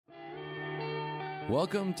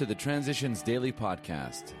Welcome to the Transitions Daily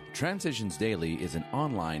podcast. Transitions Daily is an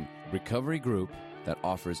online recovery group that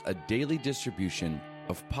offers a daily distribution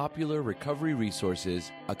of popular recovery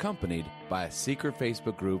resources accompanied by a secret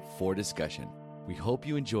Facebook group for discussion. We hope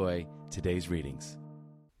you enjoy today's readings.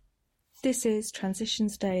 This is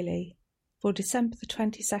Transitions Daily for December the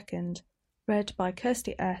 22nd, read by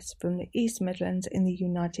Kirsty S. from the East Midlands in the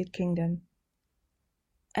United Kingdom.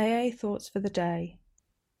 AA Thoughts for the Day.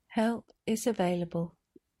 Help is available.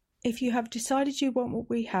 If you have decided you want what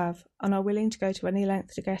we have and are willing to go to any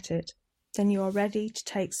length to get it, then you are ready to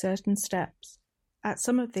take certain steps. At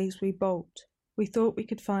some of these we balked. We thought we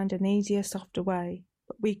could find an easier, softer way,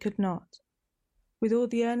 but we could not. With all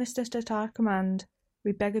the earnestness at our command,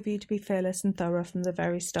 we beg of you to be fearless and thorough from the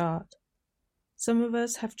very start. Some of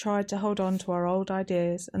us have tried to hold on to our old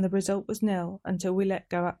ideas, and the result was nil until we let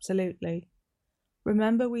go absolutely.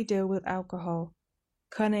 Remember, we deal with alcohol.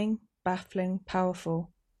 Cunning, baffling,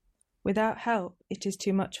 powerful. Without help, it is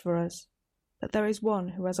too much for us. But there is one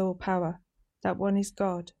who has all power. That one is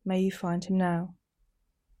God. May you find him now.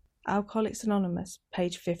 Alcoholics Anonymous,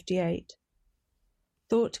 page 58.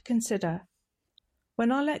 Thought to consider.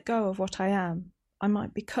 When I let go of what I am, I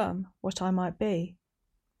might become what I might be.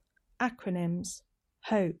 Acronyms.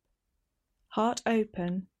 Hope. Heart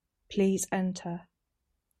open. Please enter.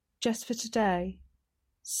 Just for today.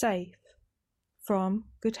 Safe. From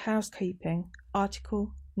Good Housekeeping,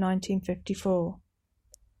 Article 1954.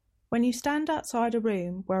 When you stand outside a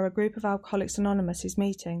room where a group of Alcoholics Anonymous is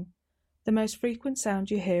meeting, the most frequent sound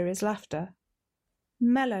you hear is laughter.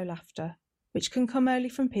 Mellow laughter, which can come only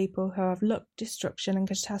from people who have looked destruction and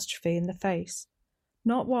catastrophe in the face,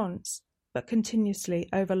 not once, but continuously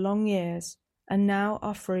over long years, and now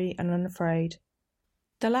are free and unafraid.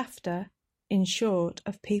 The laughter, in short,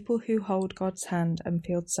 of people who hold God's hand and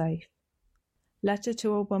feel safe. Letter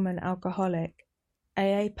to a Woman Alcoholic,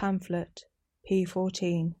 AA Pamphlet, p.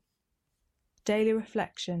 14. Daily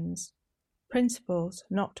Reflections. Principles,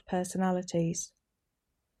 not personalities.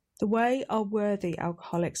 The way our worthy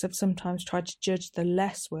alcoholics have sometimes tried to judge the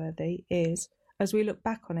less worthy is, as we look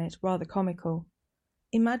back on it, rather comical.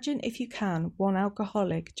 Imagine, if you can, one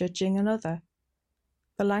alcoholic judging another.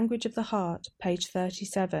 The Language of the Heart, page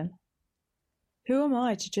 37. Who am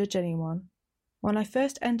I to judge anyone? When I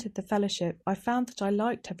first entered the fellowship, I found that I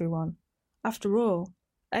liked everyone. After all,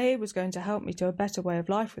 AA was going to help me to a better way of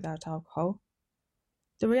life without alcohol.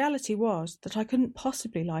 The reality was that I couldn't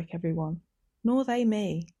possibly like everyone, nor they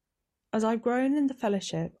me. As I've grown in the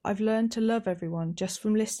fellowship, I've learned to love everyone just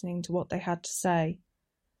from listening to what they had to say.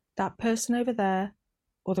 That person over there,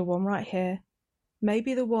 or the one right here, may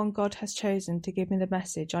be the one God has chosen to give me the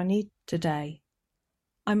message I need today.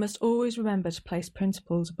 I must always remember to place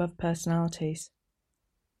principles above personalities.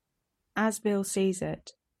 As Bill sees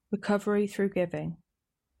it, recovery through giving.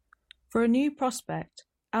 For a new prospect,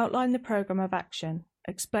 outline the program of action,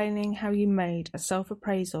 explaining how you made a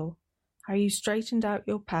self-appraisal, how you straightened out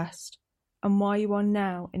your past, and why you are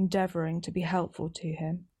now endeavouring to be helpful to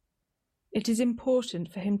him. It is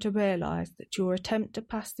important for him to realise that your attempt to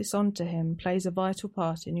pass this on to him plays a vital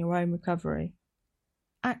part in your own recovery.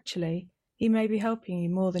 Actually, he may be helping you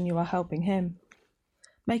more than you are helping him.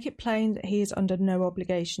 Make it plain that he is under no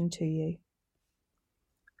obligation to you.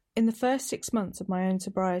 In the first 6 months of my own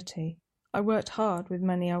sobriety, I worked hard with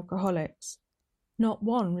many alcoholics. Not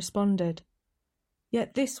one responded.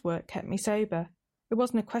 Yet this work kept me sober. It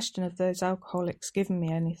wasn't a question of those alcoholics giving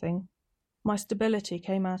me anything. My stability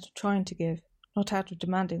came out of trying to give, not out of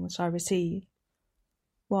demanding that I receive.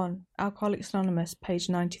 1. Alcoholics Anonymous, page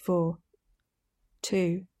 94.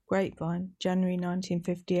 2. Grapevine, January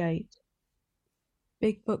 1958.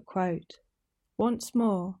 Big Book quote. Once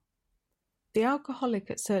more, the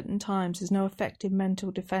alcoholic at certain times has no effective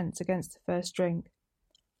mental defence against the first drink.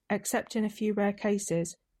 Except in a few rare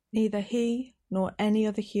cases, neither he nor any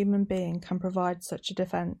other human being can provide such a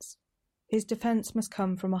defence. His defence must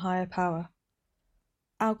come from a higher power.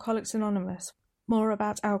 Alcoholics Anonymous. More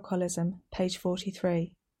about alcoholism, page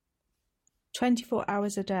 43. 24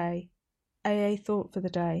 hours a day. AA Thought for the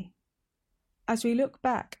Day. As we look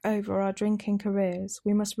back over our drinking careers,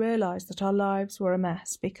 we must realise that our lives were a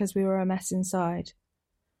mess because we were a mess inside.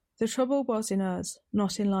 The trouble was in us,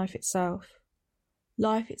 not in life itself.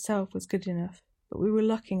 Life itself was good enough, but we were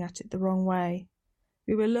looking at it the wrong way.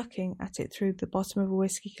 We were looking at it through the bottom of a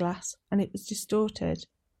whiskey glass, and it was distorted.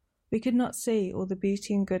 We could not see all the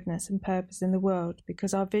beauty and goodness and purpose in the world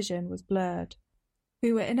because our vision was blurred.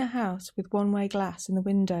 We were in a house with one-way glass in the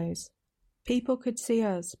windows. People could see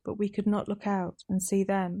us, but we could not look out and see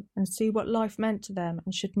them and see what life meant to them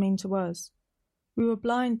and should mean to us. We were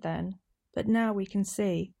blind then, but now we can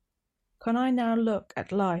see. Can I now look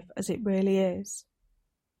at life as it really is?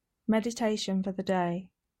 Meditation for the day.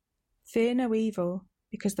 Fear no evil,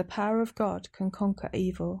 because the power of God can conquer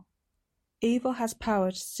evil. Evil has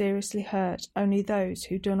power to seriously hurt only those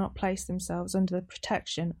who do not place themselves under the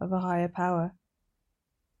protection of a higher power.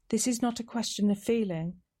 This is not a question of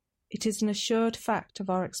feeling, it is an assured fact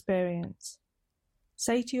of our experience.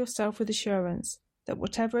 Say to yourself with assurance that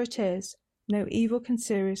whatever it is, no evil can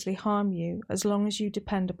seriously harm you as long as you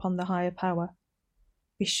depend upon the higher power.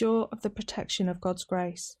 Be sure of the protection of God's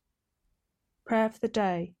grace. Prayer for the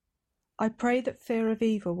day. I pray that fear of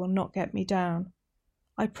evil will not get me down.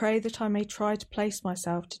 I pray that I may try to place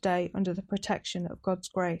myself today under the protection of God's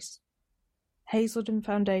grace. Hazelden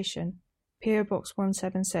Foundation, P.O. Box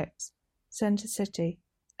 176, Centre City,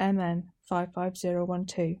 MN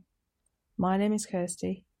 55012. My name is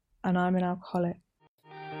Kirsty, and I'm an alcoholic.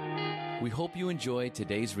 We hope you enjoyed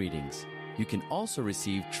today's readings. You can also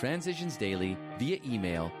receive Transitions Daily via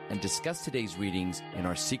email and discuss today's readings in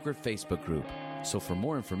our secret Facebook group. So for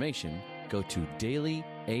more information, go to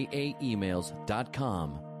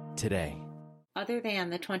dailyaaemails.com today. Other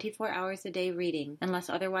than the 24 hours a day reading, unless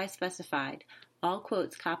otherwise specified, all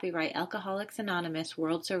quotes copyright Alcoholics Anonymous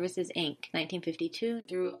World Services, Inc., 1952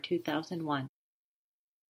 through 2001.